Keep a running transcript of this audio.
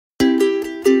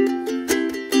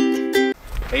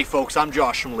Hey folks, I'm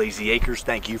Josh from Layzee Acres.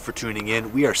 Thank you for tuning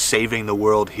in. We are saving the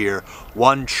world here,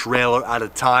 one trailer at a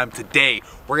time. Today,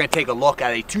 we're gonna take a look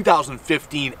at a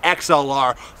 2015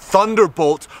 XLR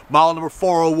Thunderbolt, model number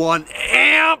 401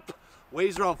 amp.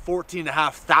 Weighs around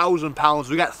 14,500 pounds.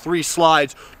 We got 3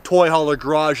 slides, toy hauler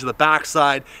garage to the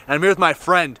backside, and I'm here with my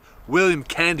friend, William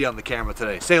Candy on the camera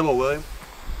today. Say hello, William.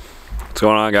 What's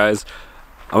going on, guys?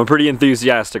 I'm a pretty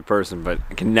enthusiastic person, but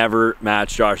I can never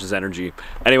match Josh's energy.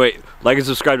 Anyway, like and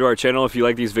subscribe to our channel if you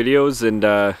like these videos, and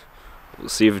we'll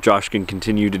see if Josh can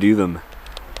continue to do them.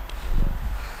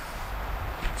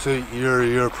 So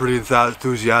you're a pretty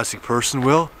enthusiastic person,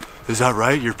 Will? Is that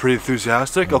right? You're pretty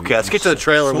enthusiastic? Okay, let's get to the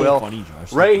trailer, Will. Funny,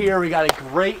 Josh. Right here, we got a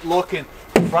great looking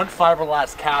front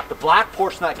fiberglass cap. The black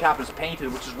portion of that cap is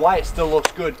painted, which is why it still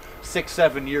looks good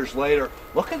 6-7 years later.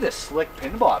 Look at this slick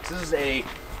pin box. This is a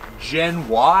Gen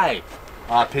Y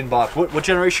pin box. What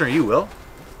generation are you, Will?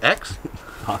 X?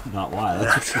 Not Y.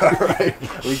 That's all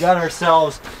right. We got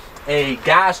ourselves a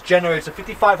gas generator. It's a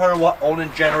 5,500 watt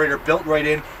Onan generator built right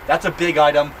in. That's a big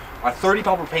item. Our 30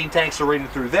 pumper paint tanks are right in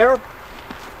through there.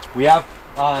 We have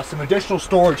some additional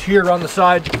storage here on the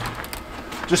side,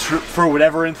 just for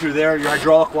whatever in through there. Your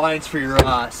hydraulic lines for your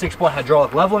 6-point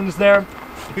hydraulic leveling is there.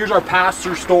 Here's our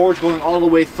pass-through storage going all the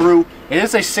way through. It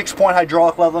is a 6-point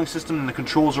hydraulic leveling system, and the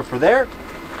controls are for there.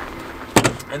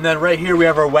 And then right here we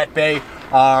have our wet bay,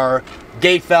 our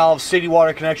gate valve, city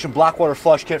water connection, black water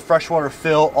flush kit, freshwater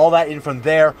fill, all that in from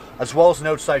there, as well as an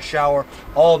outside shower,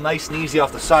 all nice and easy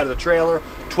off the side of the trailer.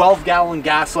 12-gallon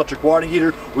gas electric water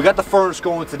heater. We got the furnace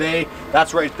going today.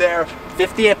 That's right there.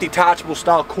 50 amp detachable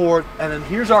style cord. And then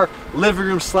here's our living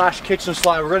room / kitchen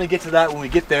slide. We're going to get to that when we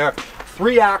get there.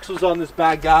 3 axles on this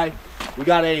bad guy. We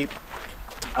got a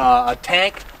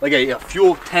tank, like a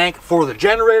fuel tank for the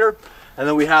generator. And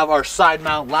then we have our side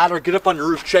mount ladder. Get up on your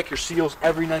roof, check your seals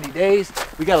every 90 days.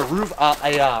 We got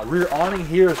a rear awning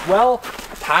here as well.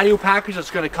 A patio package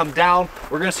that's going to come down.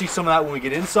 We're going to see some of that when we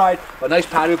get inside. A nice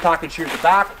patio package here at the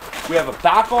back. We have a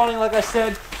back awning, like I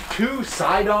said. 2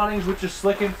 side awnings, which is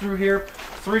slicking through here.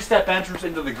 3-step entrance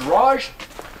into the garage.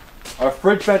 Our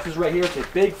fridge vent is right here. It's a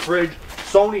big fridge.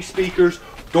 Sony speakers,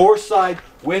 door side,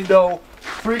 window,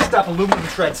 3-step aluminum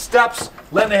tread steps,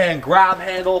 lend-a-hand grab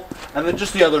handle, and then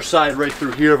just the other side right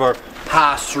through here of our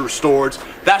pass-through storage.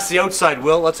 That's the outside,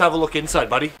 Will. Let's have a look inside,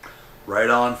 buddy. Right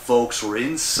on, folks. We're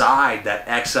inside that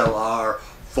XLR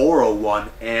 401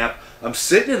 amp. I'm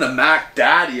sitting in the Mac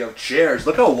Daddy of chairs.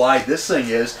 Look how wide this thing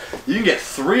is. You can get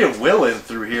 3 of Will in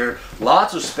through here.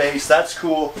 Lots of space. That's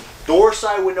cool. Door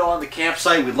side window on the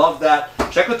campsite. We love that.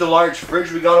 Check out the large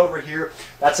fridge we got over here.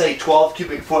 That's a 12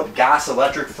 cubic foot gas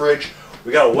electric fridge.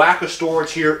 We got a whack of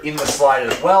storage here in the slide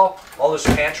as well. All this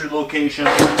pantry location,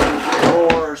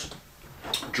 drawers,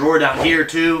 drawer down here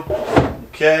too.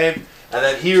 Okay, and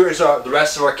then here is the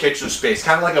rest of our kitchen space,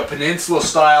 kind of like a peninsula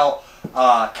style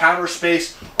counter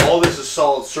space. All this is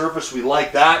solid surface. We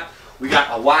like that. We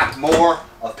got a whack more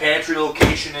of pantry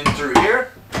location in through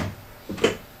here.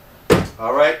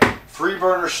 All right,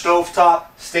 3-burner stovetop,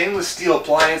 stainless steel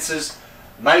appliances,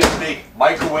 nice big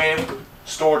microwave,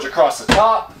 storage across the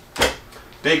top.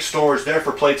 Big storage there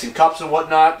for plates and cups and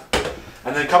whatnot.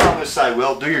 And then come on this side,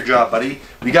 Will. Do your job, buddy.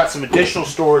 We got some additional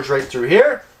storage right through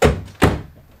here.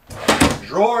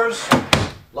 Drawers.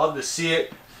 Love to see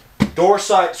it. Door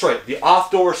side, sorry, the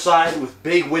off-door side with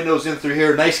big windows in through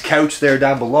here. Nice couch there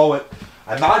down below it.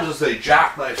 I imagine it's a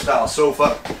jackknife style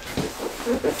sofa.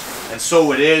 And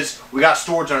so it is. We got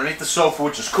storage underneath the sofa,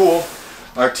 which is cool.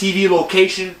 Our TV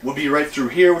location would be right through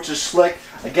here, which is slick.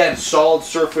 Again, solid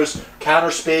surface,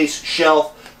 counter space,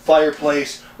 shelf,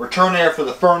 fireplace, return air for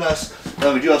the furnace.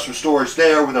 Then we do have some storage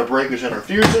there with our breakers and our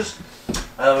fuses.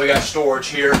 And then we got storage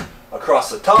here across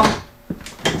the top.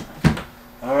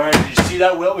 Alright, did you see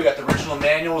that, Will? We got the original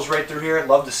manuals right through here.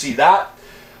 Love to see that.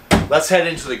 Let's head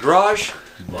into the garage.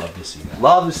 Love to see that.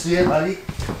 Love to see it, buddy.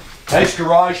 Nice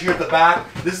garage here at the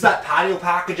back. This is that patio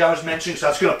package I was mentioning, so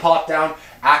that's going to pop down,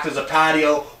 act as a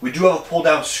patio. We do have a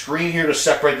pull-down screen here to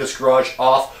separate this garage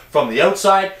off from the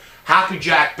outside. Happy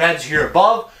Jack beds here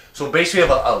above. So basically we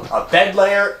have a bed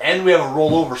layer, and we have a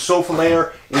rollover sofa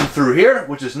layer in through here,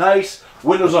 which is nice.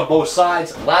 Windows on both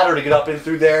sides, ladder to get up in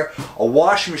through there. A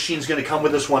washing machine is going to come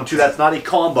with this one too. That's not a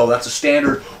combo, that's a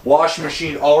standard washing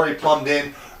machine already plumbed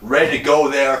in, ready to go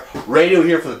there. Radio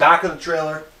here for the back of the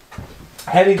trailer.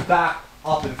 Heading back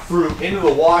up and through into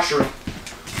the washer,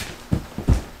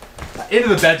 into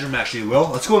the bedroom actually, Will.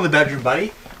 Let's go in the bedroom,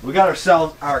 buddy. We got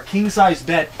ourselves our king-size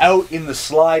bed out in the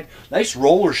slide. Nice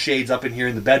roller shades up in here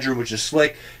in the bedroom, which is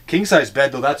slick. King-size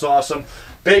bed though, that's awesome.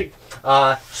 Big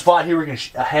spot here we can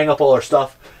hang up all our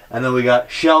stuff. And then we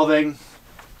got shelving,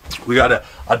 We got a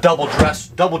double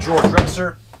drawer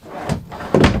dresser.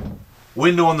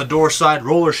 Window on the door side,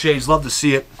 roller shades, love to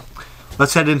see it.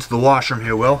 Let's head into the washroom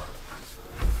here, Will.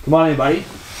 Come on in, buddy.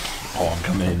 Oh, I'm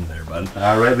coming in there, bud.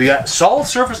 All right, we got solid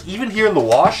surface even here in the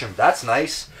washroom. That's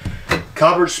nice.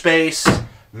 Cupboard space,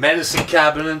 medicine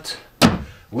cabinet,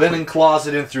 linen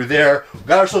closet in through there. We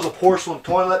got ourselves a porcelain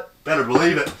toilet. Better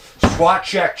believe it. Squat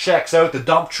check checks out. The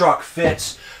dump truck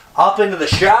fits. Up into the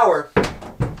shower.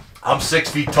 I'm 6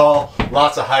 feet tall.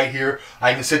 Lots of height here.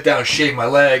 I can sit down and shave my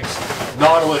legs.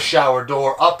 Nautilus shower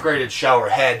door. Upgraded shower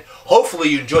head. Hopefully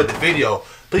you enjoyed the video.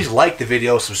 Please like the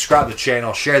video. Subscribe to the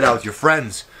channel. Share that with your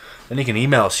friends. Then you can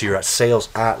email us here at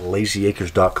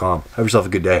sales@layzeeacres.com. Have yourself a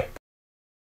good day.